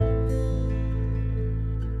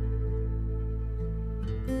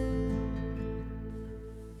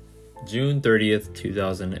June 30th,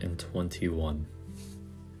 2021.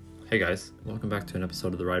 Hey guys, welcome back to an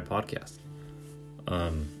episode of the Ride Podcast.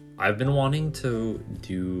 I've been wanting to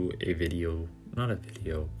do a video, not a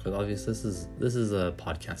video, because obviously this is a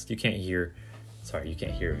podcast. You can't hear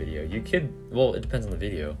a video. You could, well, it depends on the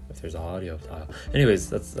video, if there's an audio file. Anyways,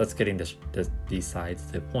 that's getting these sides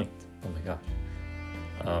to the point. Oh my gosh.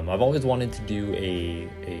 I've always wanted to do a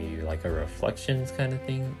reflections kind of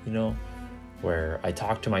thing, where I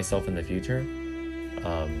talk to myself in the future.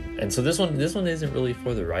 And so this one isn't really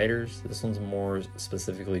for the writers. This one's more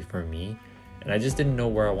specifically for me. And I just didn't know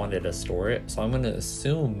where I wanted to store it. So I'm going to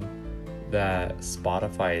assume that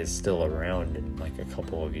Spotify is still around in like a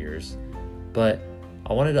couple of years. But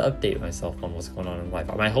I wanted to update myself on what's going on in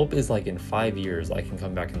life. My hope is like in 5 years, I can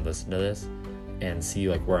come back and listen to this and see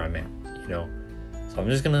like where I'm at, So I'm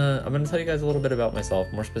going to tell you guys a little bit about myself.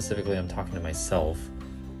 More specifically, I'm talking to myself.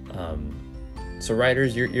 So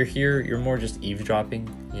writers, you're here, you're more just eavesdropping,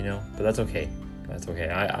 but that's okay. That's okay.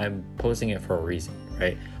 I'm posting it for a reason,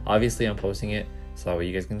 right? Obviously, I'm posting it so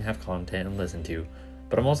you guys can have content and listen to,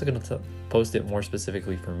 but I'm also going to post it more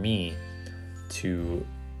specifically for me to,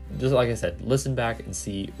 just like I said, listen back and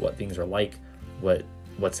see what things are like,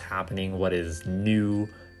 what's happening, what is new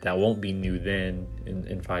that won't be new then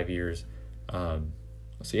in 5 years. So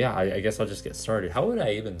yeah, I guess I'll just get started. How would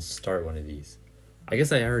I even start one of these? I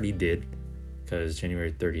guess I already did. Because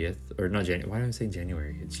January 30th, or not January, why do I say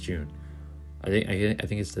January? It's June. I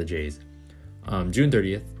think it's the J's. June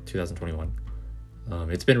 30th, 2021.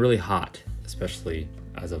 It's been really hot, especially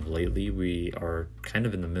as of lately. We are kind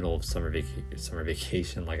of in the middle of summer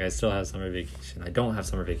vacation. Like, I still have summer vacation. I don't have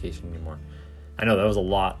summer vacation anymore. I know that was a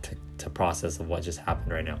lot to process of what just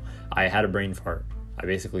happened right now. I had a brain fart. I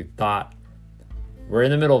basically thought, we're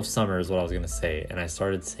in the middle of summer is what I was going to say. And I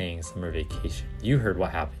started saying summer vacation. You heard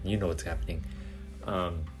what happened. You know what's happening.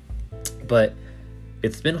 But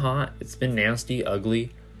it's been hot. It's been nasty,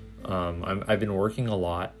 ugly. I've been working a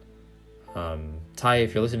lot. Ty,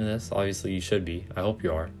 if you're listening to this, obviously you should be. I hope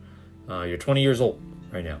you are. You're 20 years old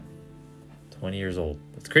right now. 20 years old.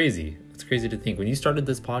 That's crazy. It's crazy to think. When you started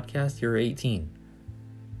this podcast, you were 18.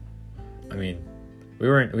 I mean,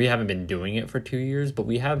 we haven't been doing it for 2 years, but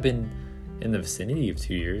we have been in the vicinity of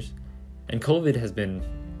 2 years. And COVID has been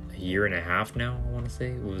a year and a half now, I want to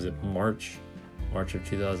say. What was it? March of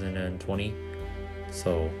 2020.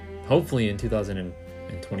 So hopefully in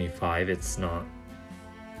 2025 it's not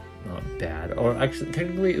bad. Or actually,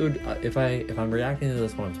 technically, it would, if I'm reacting to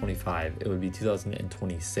this when I'm 25, it would be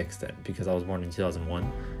 2026 then, because I was born in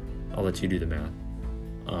 2001. I'll let you do the math.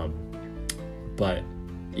 But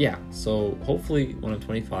yeah, so hopefully when I'm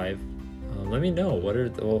 25, let me know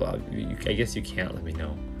I guess you can't let me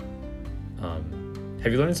know.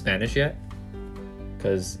 Have you learned Spanish yet?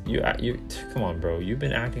 Because you come on, bro. You've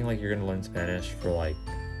been acting like you're gonna learn Spanish for like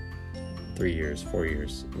 3 years, 4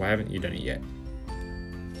 years. Why haven't you done it yet?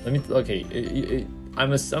 Let me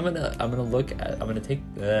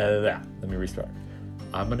restart.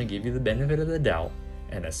 I'm gonna give you the benefit of the doubt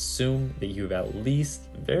and assume that you've at least,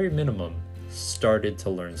 very minimum, started to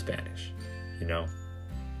learn Spanish.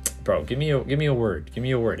 Bro, give me a word. Give me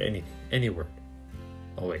a word. Any word.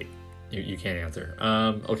 Oh wait, you can't answer.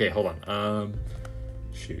 Okay, hold on.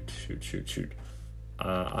 Shoot.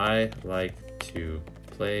 I like to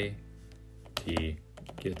play the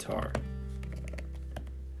guitar.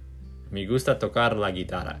 Me gusta tocar la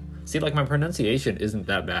guitarra. See, like, my pronunciation isn't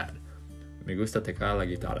that bad. Me gusta tocar la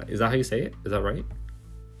guitarra. Is that how you say it? Is that right?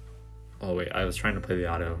 Oh wait, I was trying to play the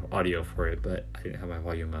audio for it, but I didn't have my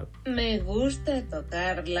volume up. Me gusta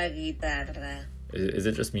tocar la guitarra. Is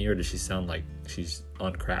it just me, or does she sound like she's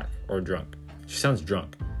on crack or drunk? She sounds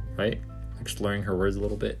drunk, right? Like slurring her words a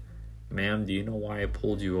little bit. Ma'am, do you know why I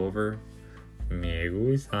pulled you over? Me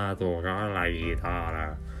gusta tocar la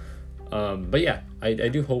guitarra. But yeah, I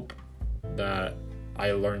do hope that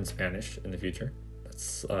I learn Spanish in the future.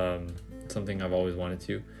 That's something I've always wanted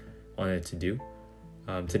to do.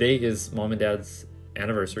 Today is Mom and Dad's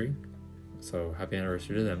anniversary, so happy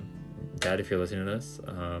anniversary to them. Dad, if you're listening to this,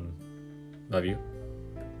 love you.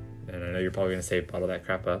 And I know you're probably going to say bottle that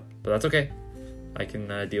crap up, but that's okay. I can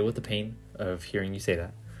deal with the pain of hearing you say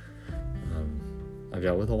that. I've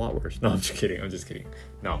dealt with a lot worse. No, I'm just kidding.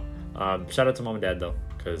 No. Shout out to Mom and Dad, though,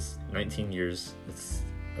 because 19 years, it's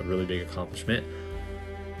a really big accomplishment.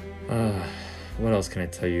 What else can I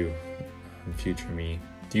tell you? Future me.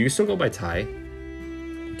 Do you still go by Ty?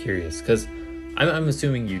 I'm curious, because I'm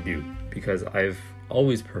assuming you do, because I've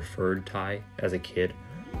always preferred Ty as a kid,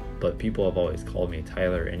 but people have always called me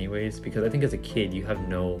Tyler anyways, because I think as a kid you have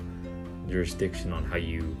no jurisdiction on how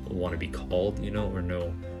you want to be called, or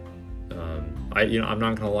no I'm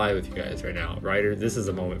not gonna lie with you guys right now, writer. This is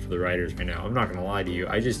a moment for the writers right now. I'm not gonna lie to you.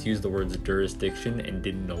 I just used the words jurisdiction and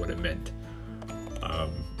didn't know what it meant.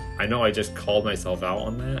 I know I just called myself out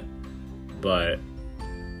on that, but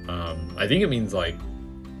I think it means like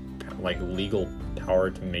legal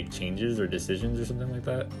power to make changes or decisions or something like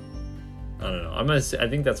that. I don't know. I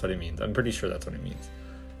think that's what it means. I'm pretty sure that's what it means.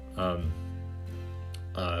 But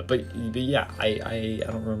yeah, I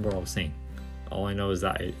don't remember what I was saying. All I know is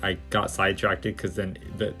that I got sidetracked because then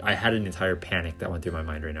I had an entire panic that went through my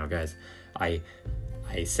mind right now, guys. I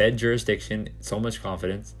said jurisdiction, so much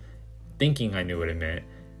confidence, thinking I knew what it meant,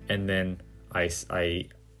 and then I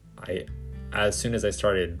as soon as I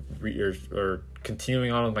started or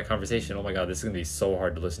continuing on with my conversation, oh my god, this is gonna be so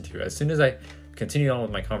hard to listen to. As soon as I continued on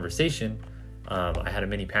with my conversation, I had a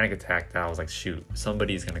mini panic attack that I was like, shoot,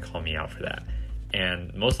 somebody's gonna call me out for that,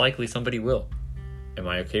 and most likely somebody will. Am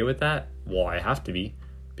I okay with that? Well, I have to be,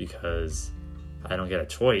 because I don't get a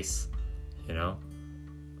choice, you know?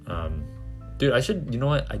 Dude, you know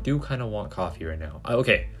what? I do kind of want coffee right now.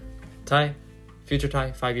 Okay, Ty, future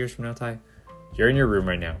Ty, 5 years from now, Ty, you're in your room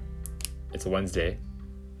right now. It's a Wednesday.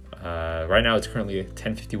 Right now it's currently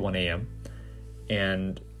 10:51 a.m.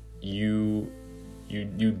 And you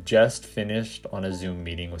just finished on a Zoom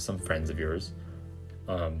meeting with some friends of yours.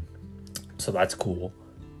 So that's cool.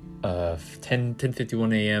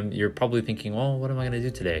 10:51 a.m. You're probably thinking, well, what am I going to do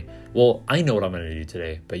today? Well, I know what I'm going to do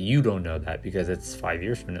today, but you don't know that because it's 5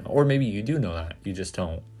 years from now. Or maybe you do know that. You just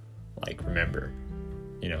don't remember,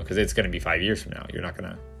 because it's going to be 5 years from now. You're not going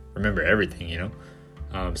to remember everything,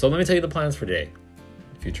 So let me tell you the plans for today,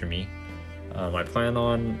 future me. I plan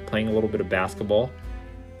on playing a little bit of basketball.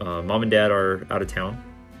 Mom and dad are out of town,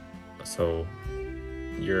 so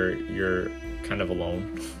you're kind of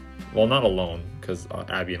alone. Well, not alone, because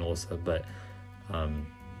Abby and Alyssa, but I'm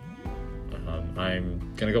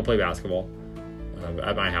gonna go play basketball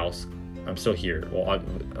at my house. I'm still here. Well, why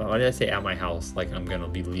did I say at my house? Like I'm gonna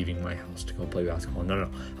be leaving my house to go play basketball. No.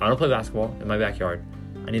 I'm gonna play basketball in my backyard.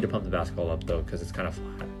 I need to pump the basketball up though, because it's kind of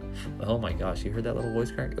flat. Oh my gosh, you heard that little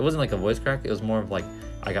voice crack? It wasn't like a voice crack. It was more of like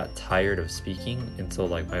I got tired of speaking until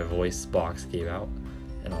my voice box gave out,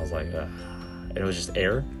 and I was like, and it was just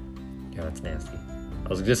air. Yeah, that's nasty. That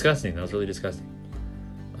was disgusting. That was really disgusting.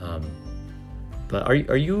 But are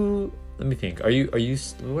you? Let me think. Are you?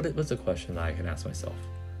 What's a question that I can ask myself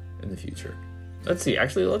in the future? Let's see.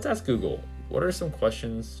 Actually, let's ask Google. What are some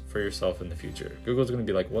questions for yourself in the future? Google's gonna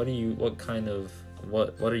be like, what are you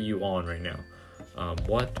on right now?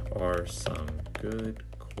 What are some good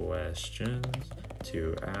questions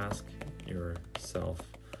to ask yourself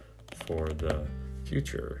for the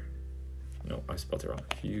future? No, I spelled it wrong.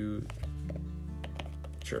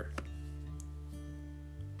 Future.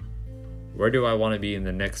 Where do I want to be in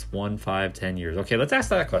the next 1, 5, 10 years? Okay, let's ask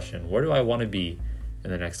that question. Where do I want to be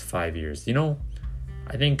in the next 5 years?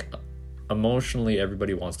 I think emotionally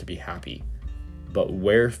everybody wants to be happy. But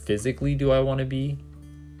where physically do I want to be?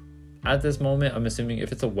 At this moment, I'm assuming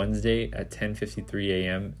if it's a Wednesday at 10:53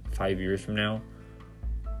 a.m. 5 years from now,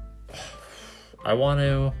 I want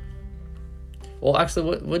to... Well,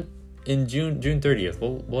 actually, what in June 30th?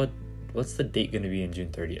 What's the date going to be in June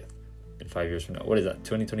 30th? In 5 years from now? What is that?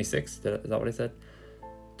 2026? Is that what I said?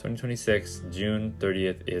 2026, June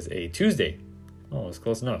 30th is a Tuesday. Oh, it's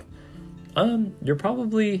close enough. You're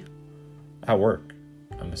probably at work,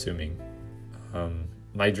 I'm assuming.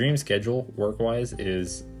 My dream schedule work-wise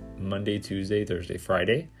is Monday, Tuesday, Thursday,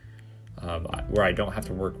 Friday, where I don't have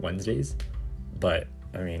to work Wednesdays, but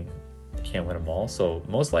I mean, I can't win them all. So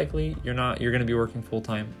most likely you're going to be working full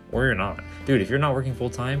time, or you're not. Dude, if you're not working full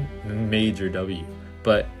time, major W.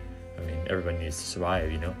 But I mean, everybody needs to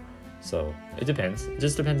survive, So it depends. It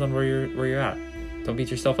just depends on where you're at. Don't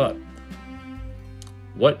beat yourself up.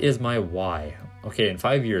 What is my why? Okay, in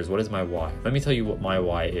 5 years, what is my why? Let me tell you what my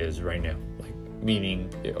why is right now. Meaning,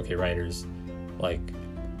 okay, writers,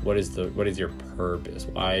 what is your purpose?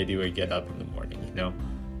 Why do I get up in the morning?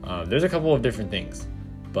 There's a couple of different things,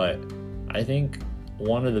 but I think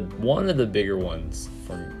one of the bigger ones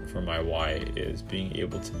for my why is being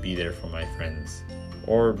able to be there for my friends,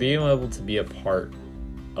 or being able to be a part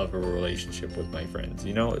of a relationship with my friends.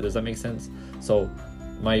 Does that make sense? So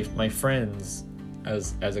my friends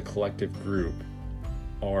as a collective group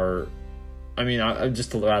are, I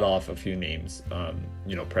just to rattle off a few names,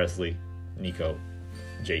 Presley, Nico,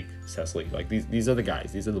 Jake, Cecily, these are the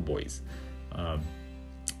guys, these are the boys.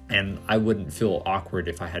 And I wouldn't feel awkward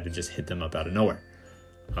if I had to just hit them up out of nowhere.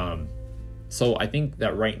 So I think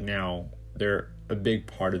that right now they're a big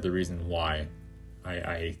part of the reason why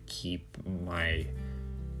I keep my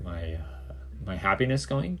happiness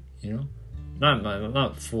going,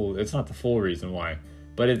 not full. It's not the full reason why,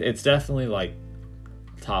 but it's definitely like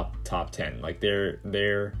top 10. Like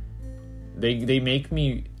they make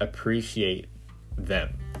me appreciate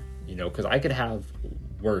them, you know, because I could have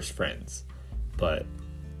worse friends, but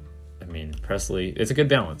I mean, Presley, it's a good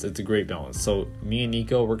balance. It's a great balance. So me and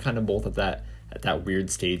Nico, we're kind of both at that weird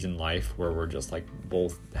stage in life where we're just like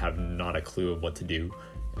both have not a clue of what to do,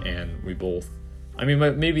 and we both, I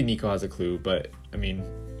mean, maybe Nico has a clue, but I mean,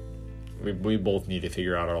 we both need to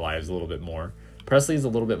figure out our lives a little bit more. Presley's a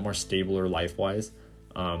little bit more stabler life-wise.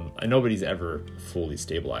 Nobody's ever fully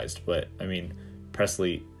stabilized, but I mean,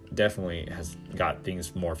 Presley definitely has got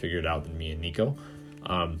things more figured out than me and Nico.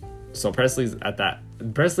 So Presley is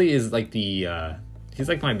like he's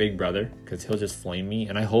like my big brother, because he'll just flame me,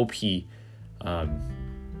 and I hope he, I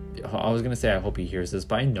was gonna say I hope he hears this,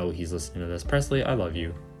 but I know he's listening to this. Presley, I love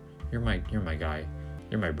you. You're my guy.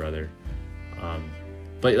 You're my brother.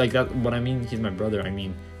 But like that, what I mean, he's my brother, I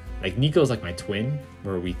mean, like Nico's like my twin,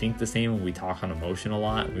 where we think the same and we talk on emotion a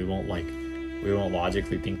lot. We won't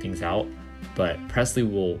logically think things out. But Presley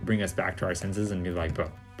will bring us back to our senses and be like,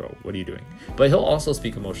 bro, what are you doing? But he'll also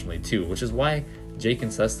speak emotionally too, which is why Jake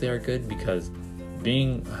and Cecily are good, because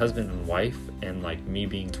being husband and wife, and like me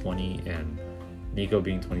being 20 and Nico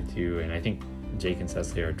being 22, and I think Jake and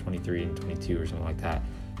Cecily are 23 and 22 or something like that.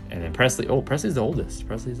 And then Presley's the oldest.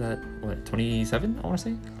 Presley's at, 27, I want to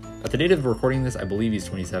say? At the date of recording this, I believe he's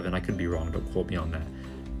 27. I could be wrong, don't quote me on that.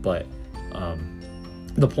 But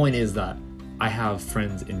the point is that I have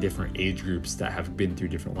friends in different age groups that have been through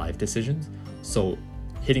different life decisions. So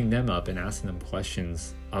hitting them up and asking them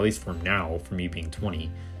questions, at least for now, for me being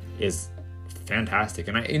 20, is fantastic.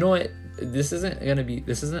 And you know what? This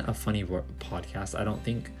isn't a funny podcast, I don't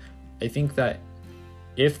think. I think that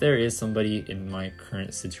if there is somebody in my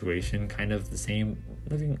current situation, kind of the same,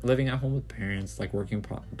 living at home with parents, like working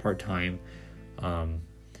part-time,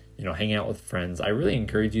 you know, hanging out with friends, I really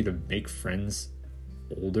encourage you to make friends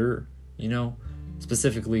older, you know,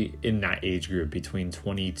 specifically in that age group between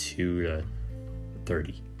 22 to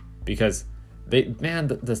 30, because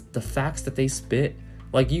the facts that they spit,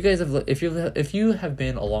 like, you guys have, if you have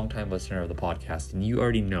been a long time listener of the podcast, and you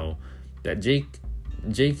already know that Jake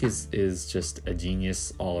is just a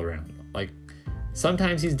genius all around. Like,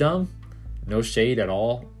 sometimes he's dumb, no shade at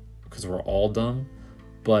all, because we're all dumb,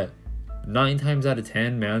 but 9 times out of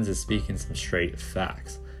 10, man's is speaking some straight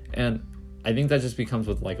facts. And I think that just becomes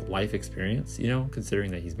with like life experience, you know,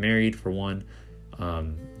 considering that he's married for one.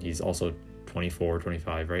 He's also 24,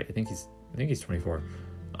 25, right? I think he's 24.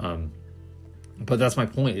 But that's my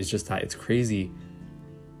point, is just that it's crazy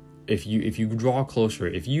if you draw closer,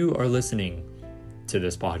 if you are listening to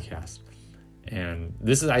this podcast, and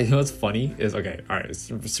this is, I know what's funny is, okay, all right, it's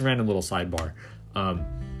a random little sidebar.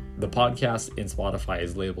 The podcast in Spotify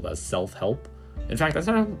is labeled as self-help. In fact, that's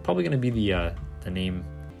probably going to be the name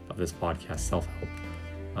of this podcast, self-help.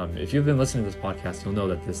 If you've been listening to this podcast, you'll know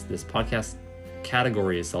that this podcast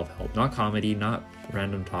category is self-help, not comedy, not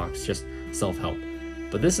random talks, just self-help.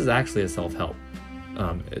 But this is actually a self-help,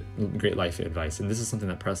 great life advice, and this is something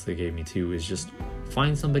that Presley gave me too, is just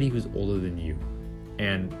find somebody who's older than you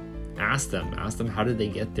and ask them how did they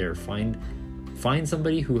get there. Find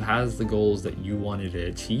somebody who has the goals that you wanted to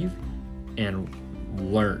achieve and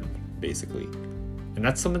learn, basically. And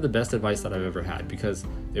that's some of the best advice that I've ever had, because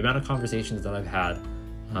the amount of conversations that I've had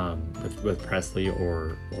with Presley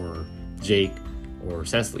or Jake or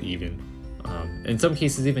Cecily even, in some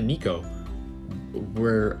cases even Nico,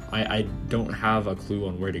 where I don't have a clue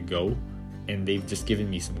on where to go, and they've just given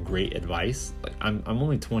me some great advice. Like, I'm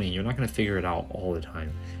only 20, you're not going to figure it out all the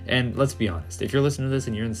time. And let's be honest, if you're listening to this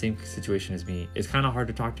and you're in the same situation as me, it's kind of hard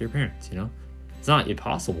to talk to your parents, you know? It's not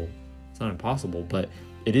impossible, but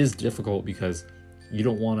it is difficult, because you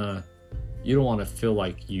don't want to feel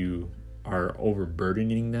like you are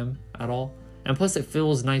overburdening them at all. And plus, it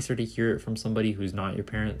feels nicer to hear it from somebody who's not your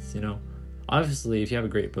parents, you know? Obviously, if you have a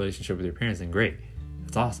great relationship with your parents, then great.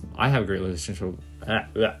 That's awesome. I have a great relationship. I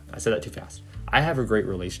said that too fast. I have a great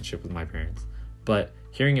relationship with my parents. But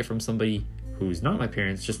hearing it from somebody who's not my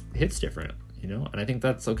parents just hits different, you know? And I think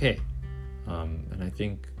that's okay. And I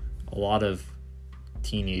think a lot of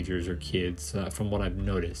teenagers or kids, from what I've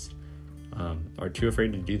noticed, are too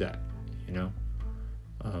afraid to do that, you know?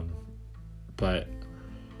 But,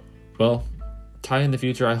 well, Ty, in the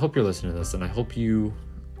future, I hope you're listening to this, and I hope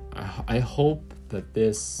that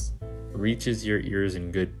this reaches your ears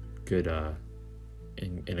in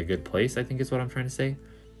in a good place, I think is what I'm trying to say.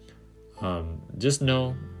 Just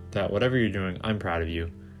know that whatever you're doing, I'm proud of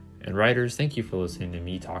you. And writers, thank you for listening to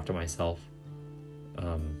me talk to myself.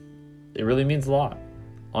 It really means a lot.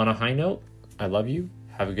 On a high note, I love you.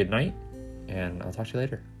 Have a good night, and I'll talk to you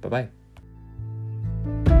later. Bye bye.